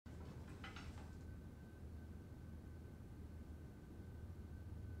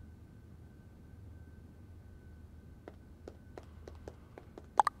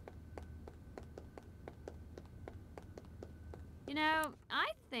You know, I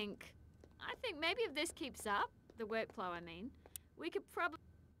think maybe if this keeps up, the workflow I mean, we could probably...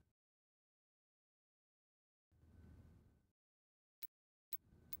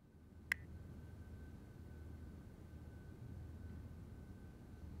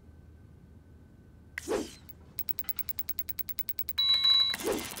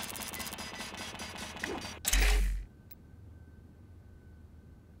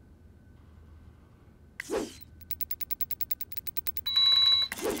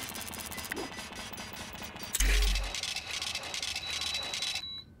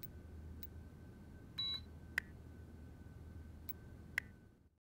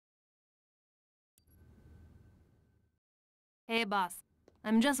 Hey, boss.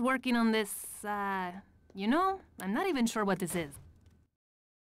 I'm just working on this, you know, I'm not even sure what this is.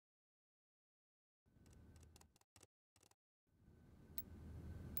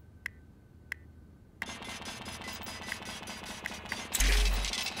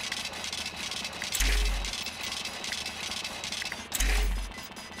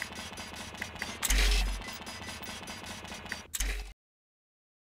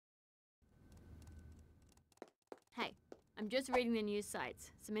 Hey, I'm just reading the news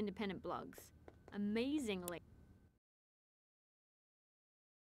sites, some independent blogs. Amazingly.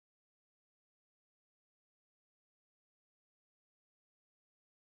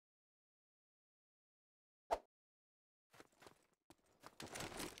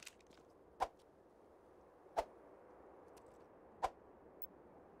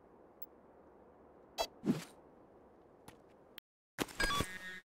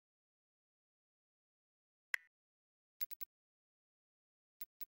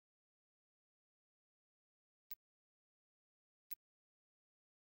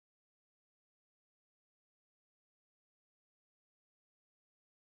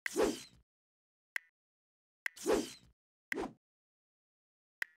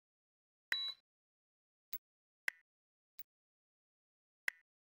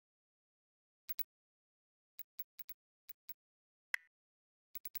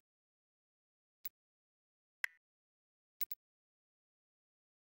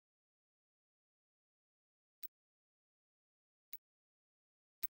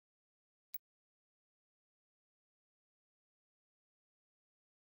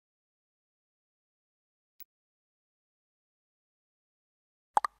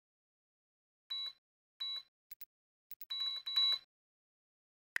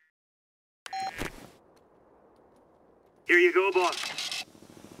 Here you go, boss.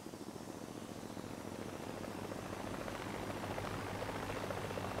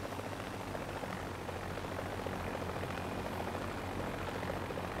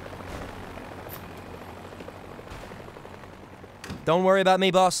 Don't worry about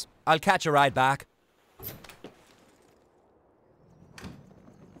me, boss. I'll catch a ride back.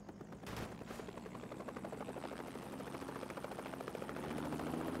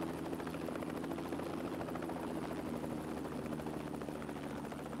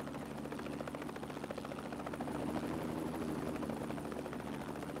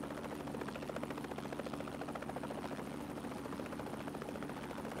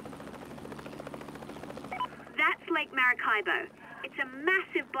 That's Lake Maracaibo. It's a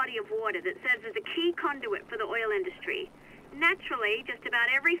massive body of water that serves as a key conduit for the oil industry. Naturally, just about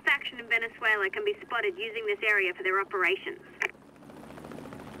every faction in Venezuela can be spotted using this area for their operations.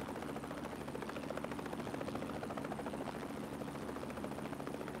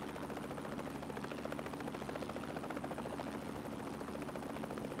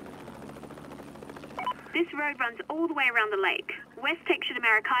 This road runs all the way around the lake. West takes you to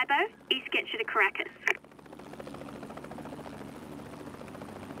Maracaibo, east gets you to Caracas.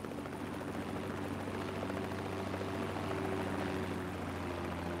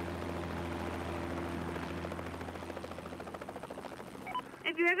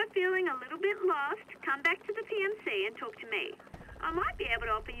 If you're ever feeling a little bit lost, come back to the PMC and talk to me. I might be able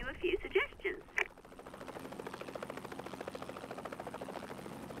to offer you a few suggestions.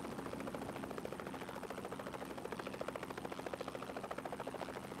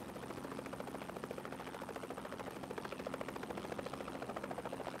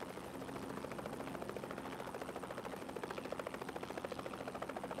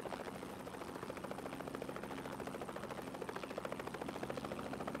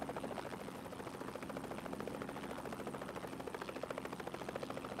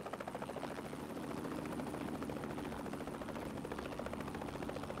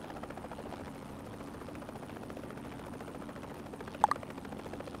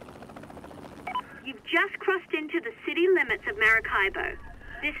 You've just crossed into the city limits of Maracaibo.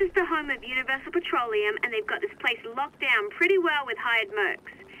 This is the home of Universal Petroleum, and they've got this place locked down pretty well with hired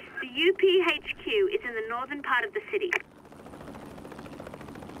mercs. The UPHQ is in the northern part of the city.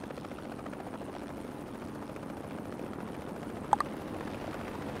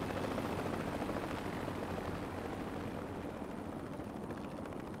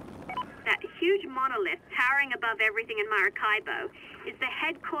 That huge monolith towering above everything in Maracaibo is the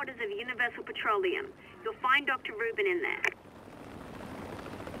headquarters of Universal Petroleum. You'll find Dr. Rubin in there.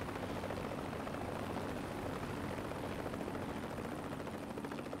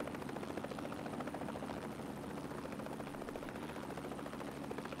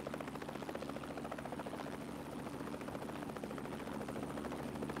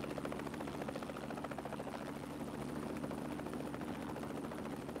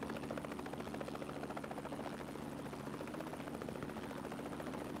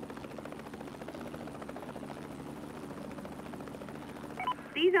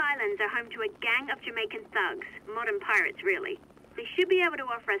 These islands are home to a gang of Jamaican thugs, modern pirates really. They should be able to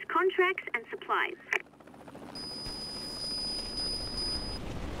offer us contracts and supplies.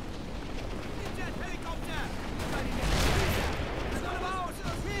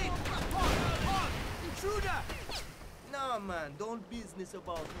 Nah, man, don't business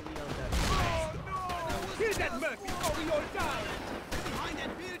about me on that. Oh, no! Kill that merc before we all die! Behind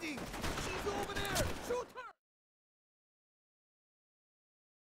that building! She's over there! Shoot her!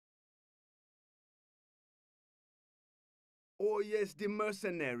 Oh yes, the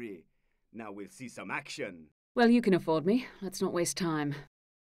mercenary. Now we'll see some action. Well, you can afford me. Let's not waste time.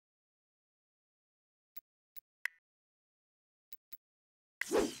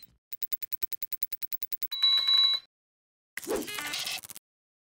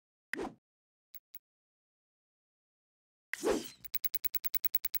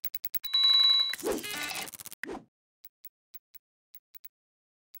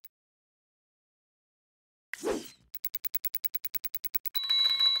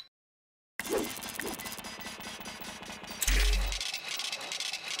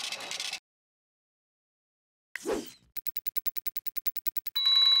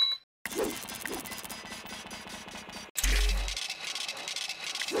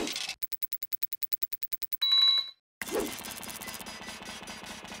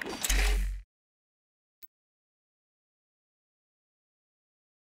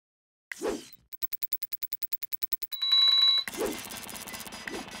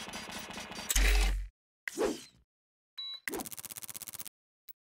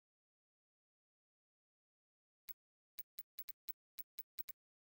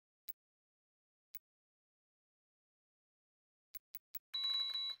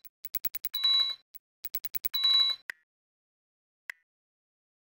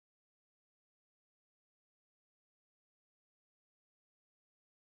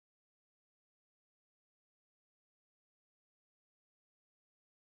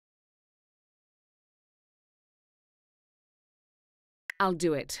 I'll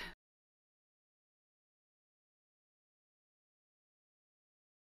do it.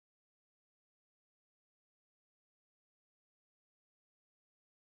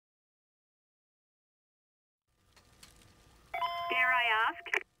 Dare I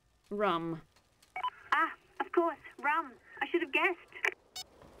ask? Rum. Ah, of course, rum. I should have guessed.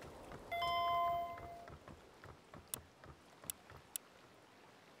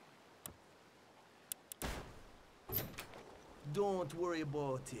 Don't worry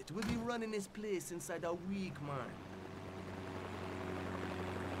about it. We'll be running this place inside a week, man.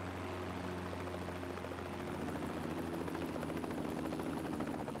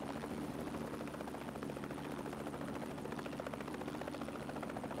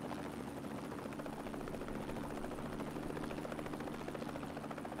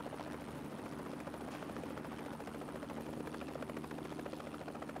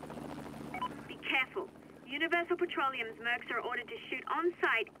 Be careful. Universal Petroleum's mercs are ordered to shoot on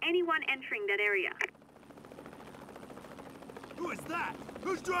sight anyone entering that area. Who is that?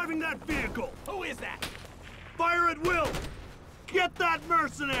 Who's driving that vehicle? Who is that? Fire at will! Get that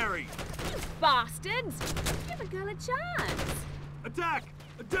mercenary! You bastards! Give a girl a chance! Attack!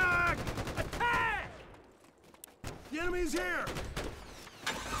 Attack! Attack! The enemy's here!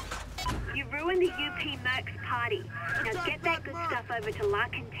 You ruined the UP mercs party. Now get that good stuff over to La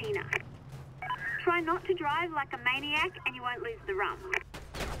Cantina. Try not to drive like a maniac and you won't lose the rum.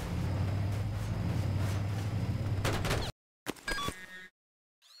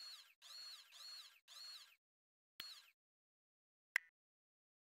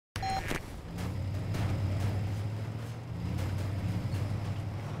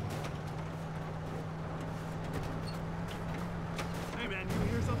 Hey man, you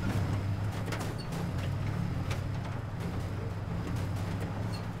hear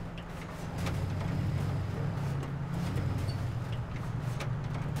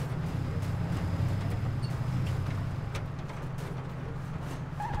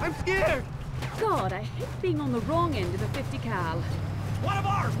scared! God, I hate being on the wrong end of a 50 cal. One of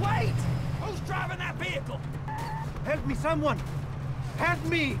ours, wait! Who's driving that vehicle? Help me, someone! Help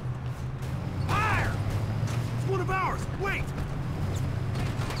me! Fire! It's one of ours, wait!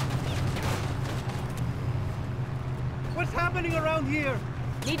 What's happening around here?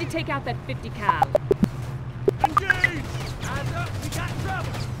 Need to take out that 50 cal. Engage! Eyes up, we got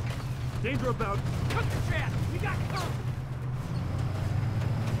trouble! Danger about. Cook the trap, we got cover!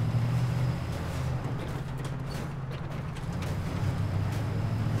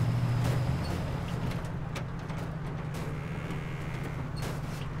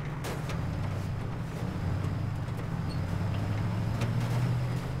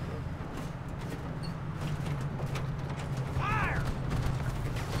 Fire!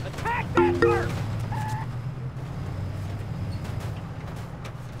 Attack that first!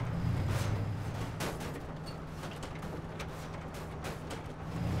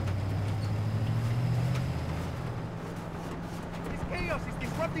 This chaos is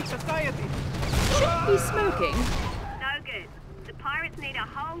disrupting society! Shouldn't be smoking. No good. The pirates need a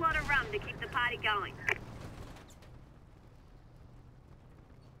whole lot of rum to keep the party going.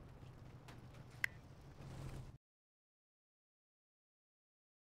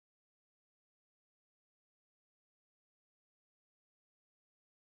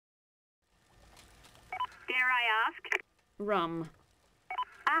 Dare I ask? Rum.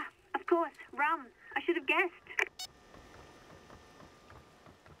 Ah, of course, rum. I should have guessed.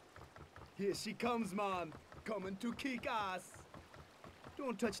 Here she comes, man. Coming to kick ass.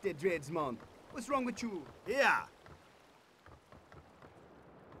 Don't touch their dreads, man. What's wrong with you? Yeah.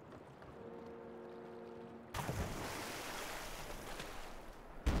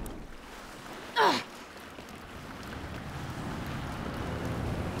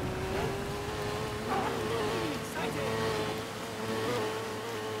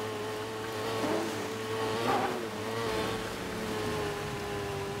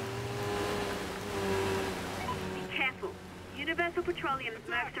 Be careful. Universal Petroleum's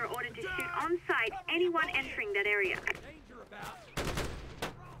mercs are ordered to shoot on sight anyone entering that area. Danger about.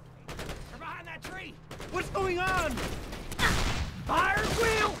 They're behind that tree. What's going on? Fire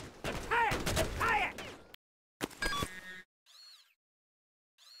wheel! Attack! Attack!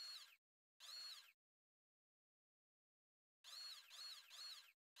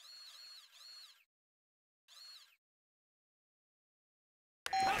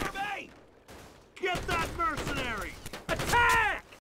 Cover me! Get that!